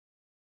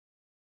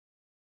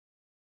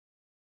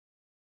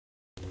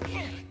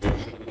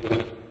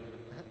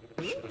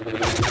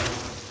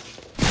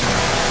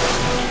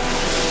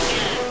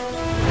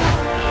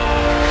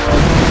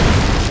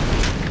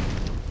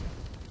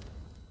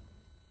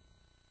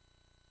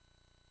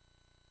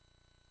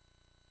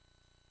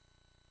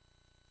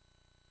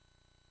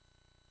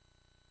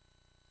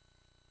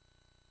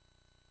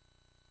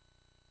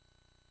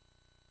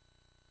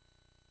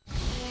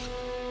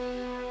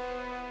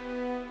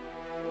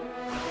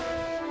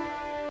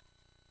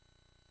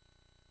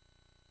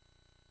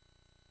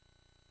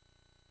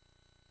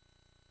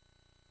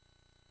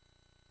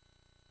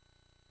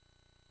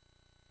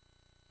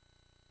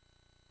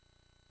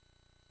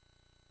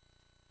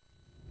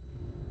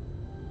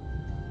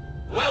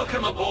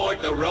Welcome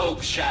aboard the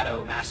Rogue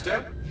Shadow,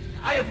 Master.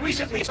 I have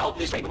recently installed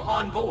this system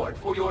on board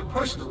for your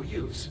personal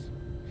use.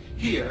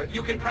 Here,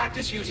 you can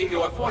practice using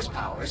your force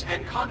powers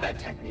and combat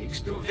techniques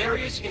through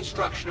various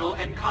instructional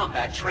and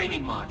combat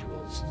training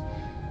modules.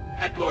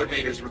 At Lord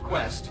Vader's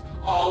request,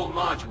 all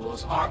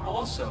modules are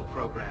also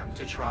programmed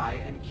to try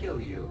and kill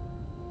you.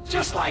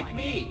 Just like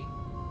me.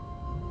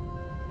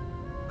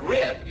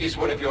 Grip is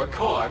one of your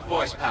core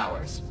force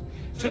powers.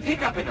 To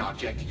pick up an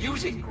object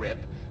using grip,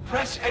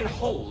 press and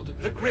hold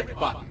the grip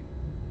button.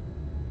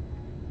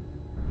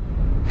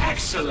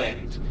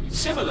 Excellent!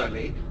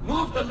 Similarly,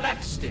 move the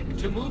left stick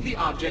to move the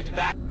object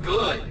back.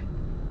 Good!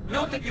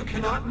 Note that you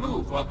cannot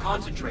move while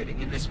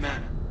concentrating in this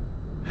manner.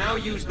 Now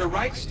use the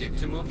right stick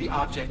to move the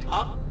object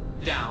up,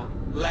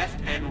 down,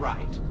 left, and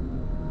right.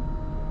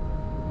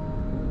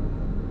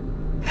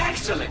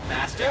 Excellent,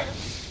 Master!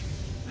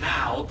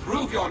 Now,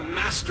 prove your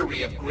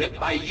mastery of grip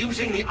by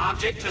using the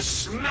object to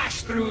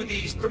smash through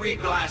these 3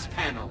 glass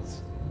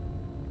panels.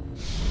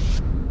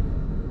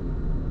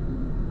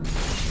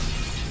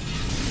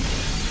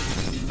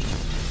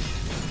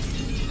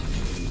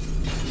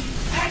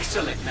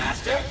 Excellent,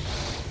 Master!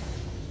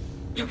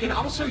 You can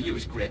also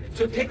use grip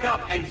to pick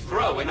up and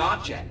throw an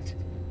object.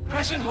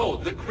 Press and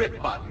hold the grip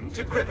button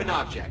to grip an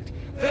object,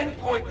 then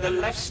point the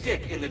left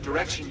stick in the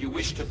direction you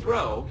wish to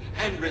throw,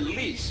 and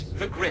release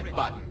the grip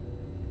button.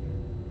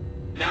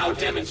 Now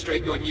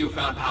demonstrate your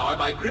newfound power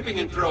by gripping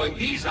and throwing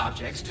these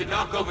objects to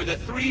knock over the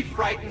 3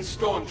 frightened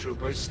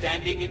stormtroopers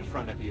standing in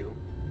front of you.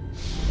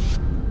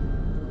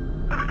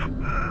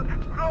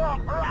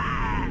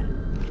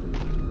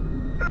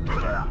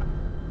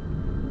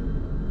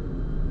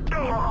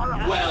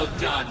 Well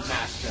done,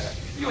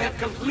 Master. You have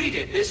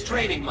completed this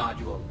training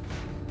module.